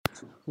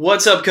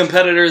What's up,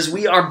 competitors?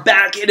 We are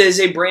back. It is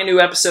a brand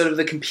new episode of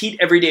the Compete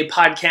Everyday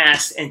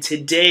podcast, and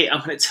today I'm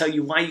going to tell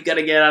you why you got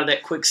to get out of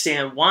that quick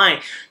stand,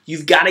 why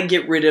you've got to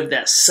get rid of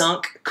that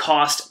sunk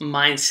cost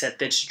mindset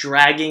that's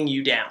dragging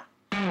you down.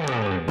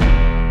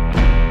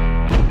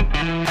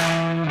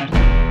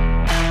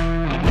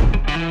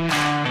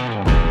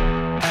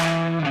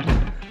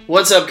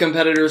 What's up,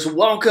 competitors?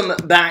 Welcome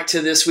back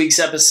to this week's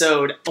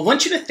episode. I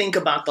want you to think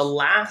about the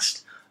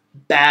last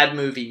bad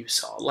movie you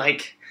saw,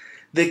 like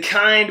the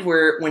kind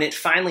where when it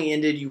finally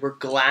ended, you were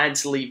glad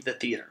to leave the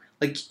theater.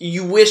 Like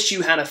you wish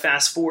you had a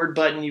fast forward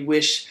button. You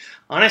wish,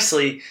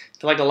 honestly,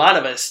 like a lot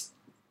of us,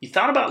 you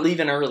thought about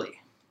leaving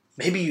early.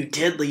 Maybe you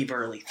did leave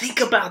early.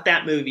 Think about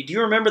that movie. Do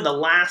you remember the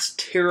last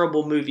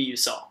terrible movie you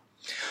saw?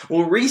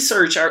 Well,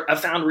 research I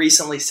found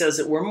recently says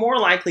that we're more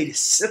likely to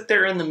sit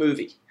there in the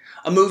movie,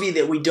 a movie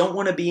that we don't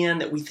want to be in,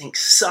 that we think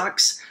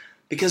sucks,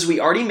 because we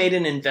already made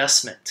an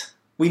investment.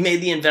 We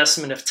made the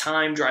investment of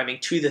time driving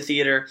to the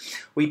theater.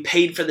 We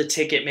paid for the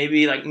ticket.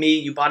 Maybe like me,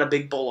 you bought a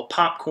big bowl of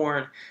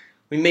popcorn.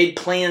 We made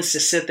plans to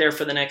sit there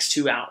for the next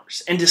 2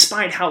 hours. And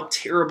despite how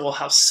terrible,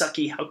 how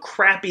sucky, how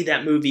crappy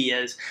that movie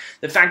is,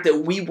 the fact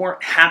that we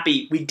weren't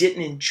happy, we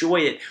didn't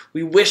enjoy it,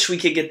 we wish we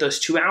could get those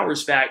 2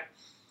 hours back,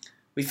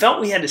 we felt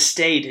we had to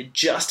stay to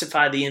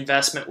justify the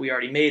investment we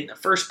already made in the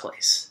first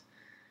place.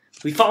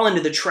 We fall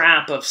into the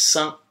trap of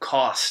sunk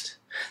cost.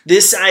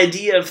 This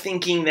idea of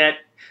thinking that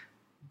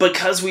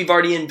because we've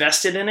already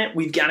invested in it,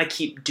 we've got to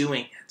keep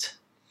doing it.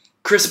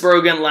 Chris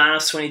Brogan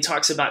laughs when he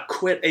talks about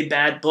quit a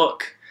bad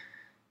book.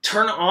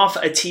 Turn off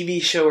a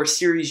TV show or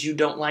series you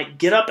don't like.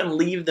 Get up and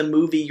leave the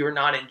movie you're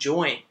not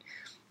enjoying.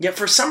 Yet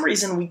for some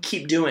reason, we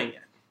keep doing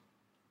it.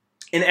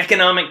 In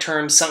economic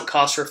terms, sunk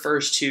cost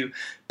refers to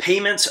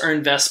payments or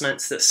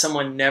investments that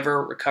someone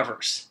never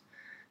recovers.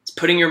 It's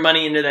putting your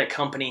money into that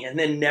company and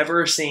then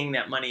never seeing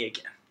that money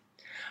again.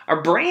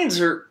 Our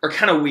brains are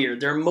kind of weird.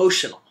 They're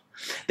emotional.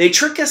 They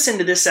trick us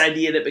into this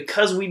idea that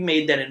because we've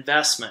made that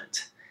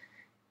investment,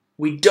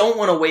 we don't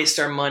want to waste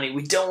our money,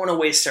 we don't want to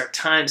waste our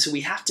time, so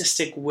we have to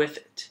stick with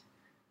it.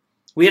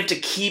 We have to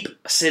keep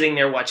sitting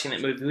there watching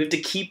that movie. We have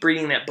to keep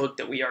reading that book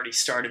that we already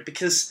started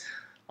because,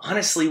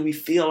 honestly, we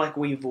feel like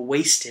we've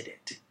wasted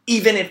it.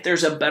 Even if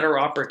there's a better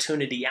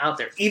opportunity out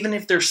there, even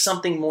if there's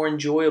something more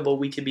enjoyable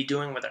we could be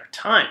doing with our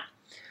time.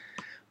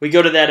 We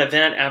go to that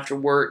event after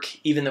work,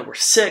 even though we're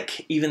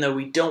sick, even though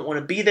we don't want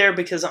to be there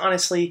because,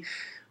 honestly,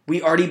 we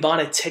already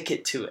bought a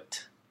ticket to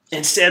it.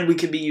 Instead, we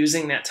could be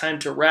using that time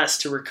to rest,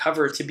 to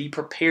recover, to be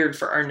prepared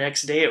for our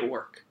next day at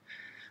work.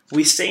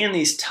 We stay in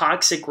these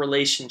toxic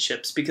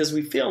relationships because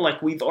we feel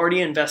like we've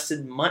already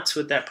invested months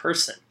with that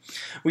person.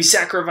 We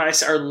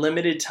sacrifice our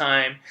limited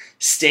time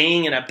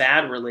staying in a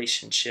bad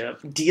relationship,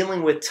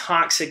 dealing with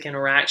toxic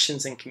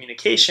interactions and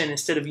communication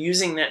instead of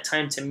using that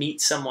time to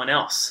meet someone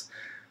else.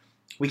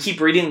 We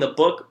keep reading the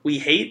book we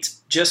hate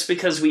just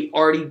because we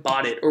already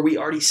bought it or we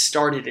already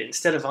started it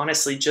instead of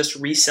honestly just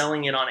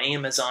reselling it on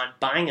Amazon,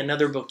 buying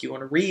another book you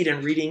want to read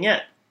and reading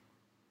it.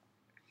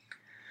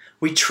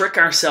 We trick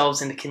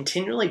ourselves into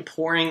continually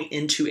pouring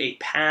into a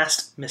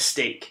past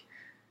mistake.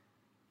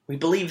 We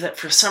believe that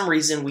for some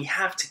reason we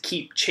have to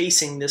keep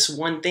chasing this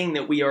one thing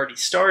that we already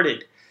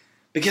started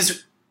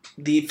because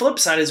the flip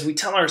side is we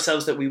tell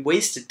ourselves that we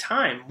wasted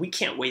time. We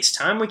can't waste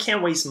time. We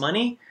can't waste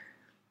money.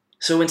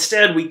 So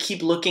instead, we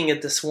keep looking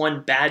at this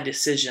one bad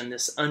decision,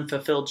 this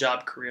unfulfilled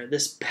job career,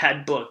 this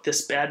bad book,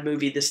 this bad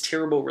movie, this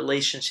terrible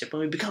relationship,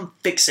 and we become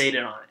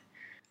fixated on it.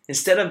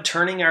 Instead of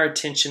turning our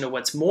attention to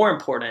what's more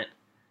important,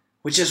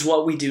 which is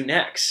what we do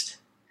next.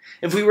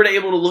 If we were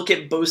able to look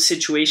at both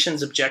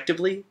situations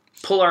objectively,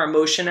 pull our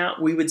emotion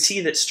out, we would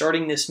see that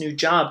starting this new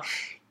job,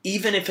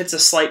 even if it's a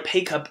slight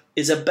pay cut,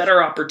 is a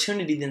better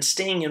opportunity than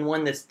staying in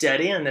one that's dead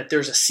end, that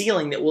there's a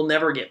ceiling that we'll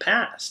never get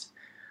past.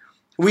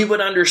 We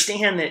would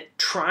understand that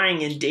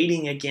trying and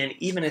dating again,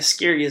 even as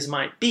scary as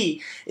might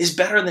be, is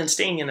better than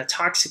staying in a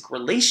toxic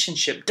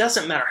relationship.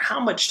 Doesn't matter how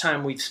much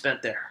time we've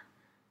spent there.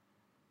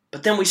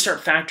 But then we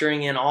start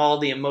factoring in all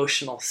the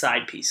emotional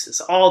side pieces,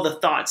 all the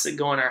thoughts that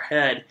go in our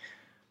head,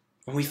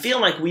 and we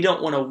feel like we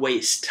don't want to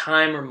waste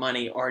time or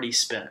money already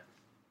spent.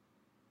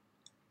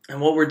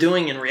 And what we're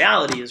doing in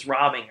reality is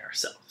robbing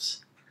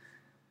ourselves.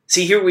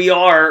 See, here we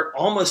are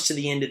almost to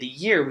the end of the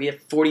year. We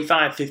have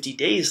 45, 50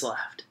 days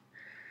left.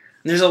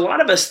 There's a lot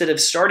of us that have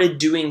started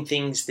doing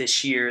things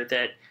this year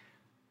that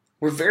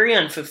we're very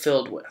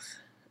unfulfilled with.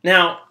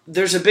 Now,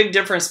 there's a big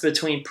difference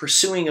between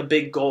pursuing a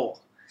big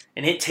goal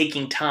and it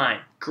taking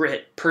time,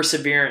 grit,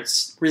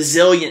 perseverance,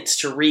 resilience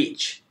to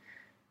reach,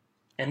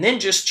 and then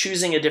just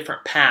choosing a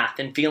different path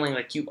and feeling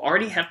like you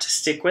already have to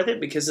stick with it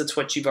because it's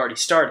what you've already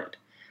started.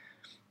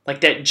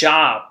 Like that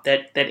job,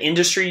 that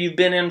industry you've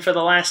been in for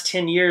the last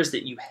 10 years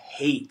that you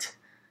hate.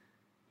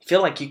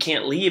 Feel like you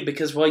can't leave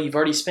because, well, you've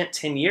already spent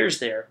 10 years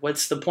there.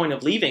 What's the point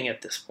of leaving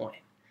at this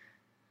point?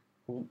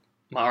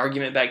 My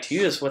argument back to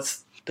you is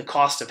what's the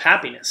cost of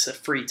happiness, of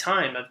free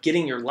time, of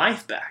getting your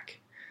life back?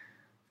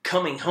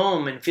 Coming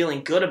home and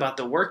feeling good about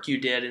the work you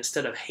did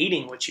instead of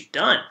hating what you've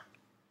done.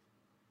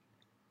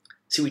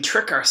 See, we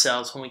trick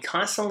ourselves when we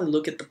constantly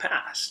look at the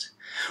past.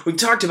 We've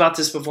talked about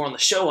this before on the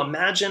show.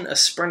 Imagine a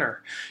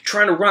sprinter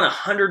trying to run a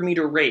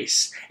 100-meter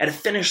race at a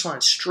finish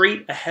line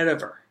straight ahead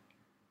of her.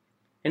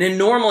 And in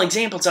normal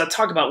examples, I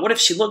talk about what if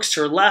she looks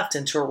to her left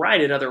and to her right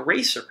at other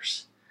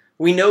racers?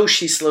 We know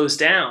she slows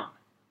down.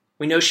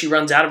 We know she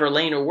runs out of her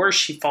lane, or worse,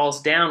 she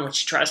falls down when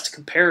she tries to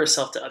compare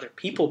herself to other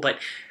people. But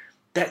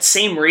that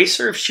same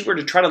racer, if she were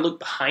to try to look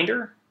behind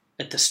her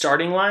at the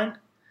starting line,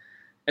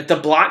 at the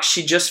block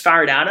she just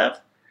fired out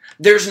of,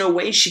 there's no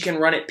way she can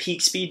run at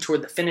peak speed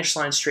toward the finish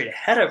line straight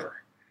ahead of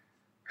her.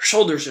 Her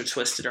shoulders are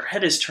twisted, her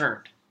head is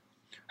turned.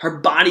 Her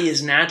body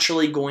is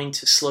naturally going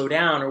to slow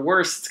down, or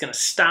worse, it's going to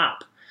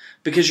stop,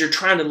 because you're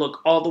trying to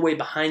look all the way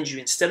behind you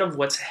instead of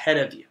what's ahead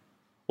of you.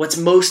 What's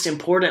most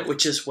important,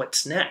 which is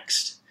what's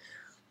next.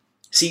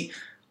 See,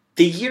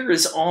 the year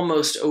is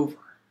almost over.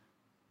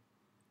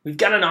 We've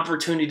got an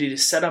opportunity to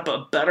set up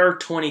a better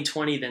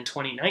 2020 than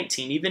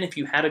 2019. Even if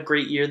you had a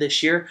great year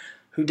this year,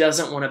 who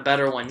doesn't want a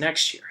better one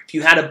next year? If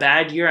you had a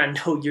bad year, I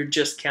know you're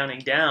just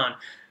counting down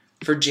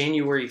for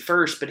January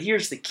 1st, but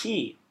here's the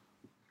key.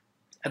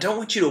 I don't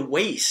want you to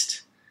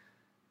waste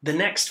the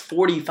next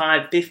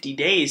 45, 50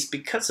 days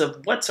because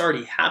of what's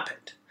already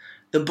happened.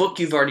 The book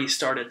you've already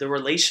started, the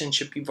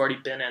relationship you've already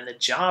been in, the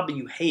job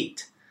you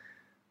hate.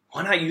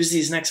 Why not use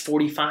these next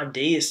 45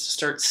 days to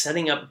start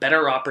setting up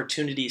better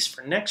opportunities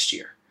for next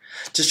year?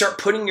 To start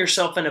putting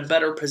yourself in a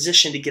better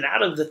position to get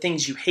out of the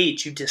things you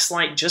hate, you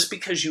dislike, just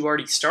because you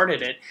already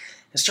started it,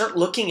 and start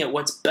looking at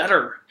what's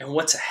better and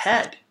what's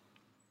ahead.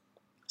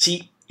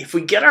 See, if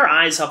we get our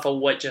eyes off of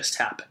what just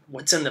happened,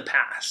 what's in the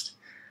past,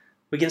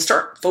 we can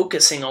start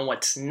focusing on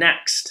what's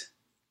next.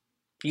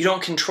 You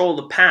don't control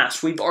the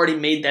past. We've already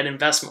made that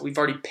investment. We've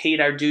already paid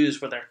our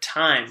dues with our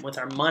time, with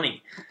our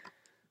money.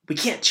 We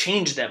can't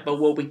change that, but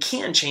what we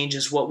can change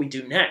is what we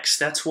do next.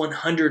 That's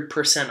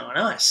 100% on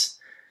us.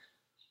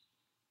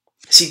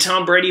 See,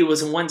 Tom Brady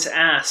was once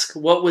asked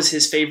what was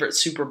his favorite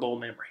Super Bowl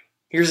memory.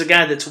 Here's a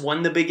guy that's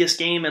won the biggest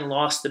game and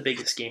lost the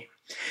biggest game.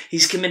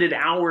 He's committed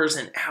hours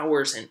and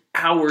hours and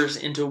hours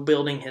into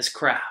building his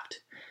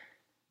craft.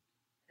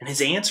 And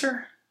his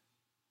answer?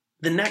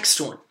 The next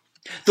one.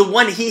 The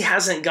one he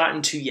hasn't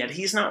gotten to yet.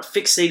 He's not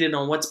fixated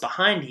on what's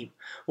behind him,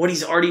 what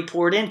he's already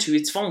poured into.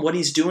 It's fun what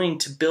he's doing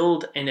to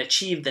build and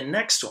achieve the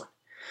next one.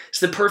 It's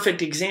the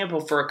perfect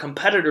example for a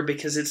competitor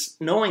because it's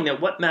knowing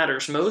that what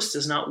matters most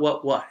is not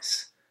what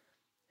was.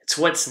 It's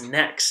what's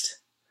next,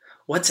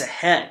 what's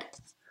ahead.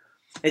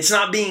 It's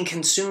not being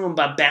consumed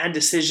by bad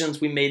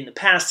decisions we made in the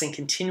past and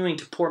continuing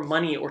to pour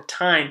money or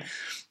time,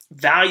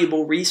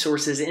 valuable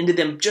resources into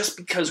them just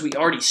because we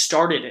already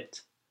started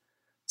it.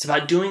 It's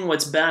about doing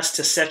what's best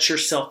to set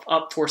yourself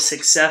up for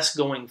success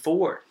going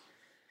forward.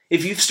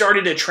 If you've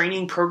started a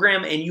training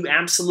program and you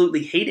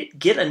absolutely hate it,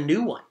 get a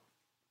new one.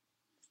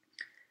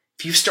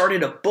 If you've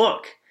started a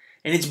book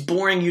and it's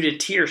boring you to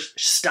tears,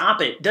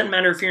 stop it. Doesn't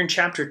matter if you're in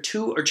chapter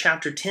 2 or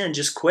chapter 10,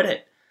 just quit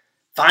it.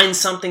 Find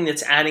something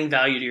that's adding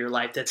value to your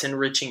life, that's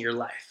enriching your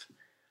life.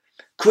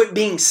 Quit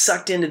being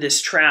sucked into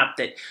this trap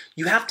that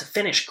you have to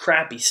finish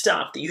crappy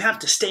stuff, that you have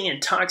to stay in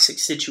toxic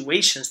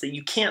situations, that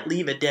you can't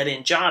leave a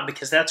dead-end job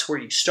because that's where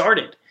you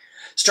started.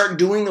 Start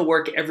doing the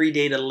work every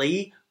day to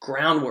lay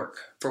groundwork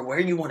for where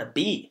you want to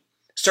be.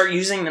 Start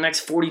using the next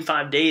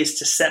 45 days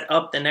to set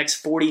up the next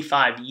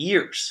 45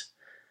 years.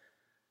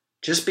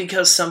 Just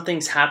because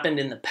something's happened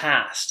in the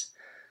past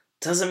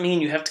doesn't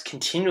mean you have to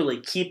continually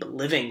keep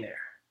living there.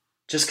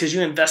 Just because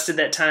you invested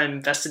that time,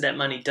 invested that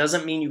money,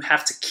 doesn't mean you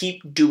have to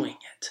keep doing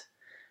it.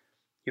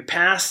 Your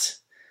past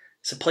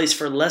is a place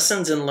for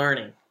lessons and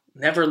learning,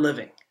 never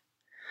living.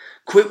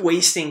 Quit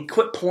wasting,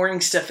 quit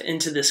pouring stuff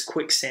into this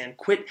quicksand,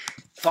 quit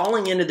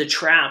falling into the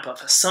trap of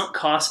a sunk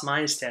cost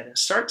mindset, and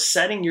start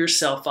setting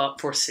yourself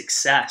up for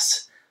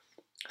success.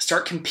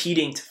 Start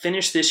competing to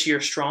finish this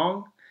year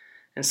strong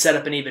and set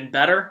up an even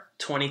better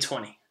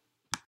 2020.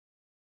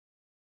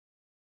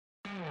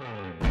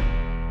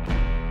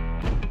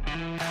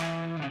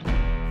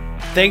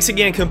 Thanks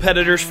again,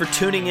 competitors, for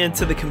tuning in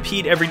to the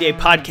Compete Everyday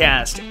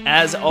podcast.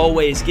 As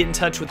always, get in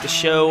touch with the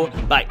show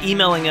by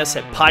emailing us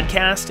at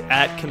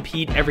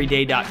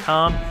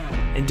podcast@competeeveryday.com.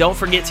 And don't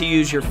forget to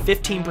use your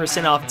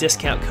 15% off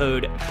discount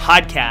code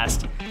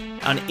podcast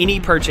on any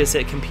purchase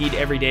at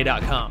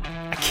competeeveryday.com.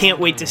 I can't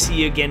wait to see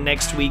you again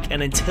next week.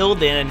 And until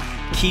then,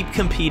 keep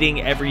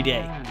competing every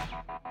day.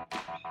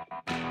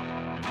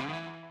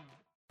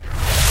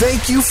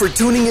 Thank you for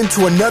tuning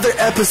into another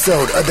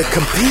episode of the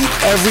Compete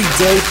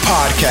Everyday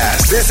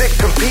Podcast. Visit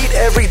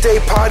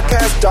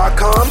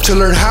CompeteEverydayPodcast.com to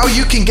learn how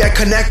you can get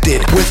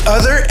connected with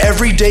other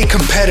everyday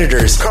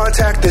competitors,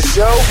 contact the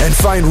show, and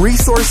find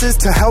resources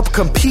to help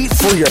compete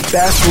for your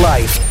best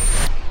life.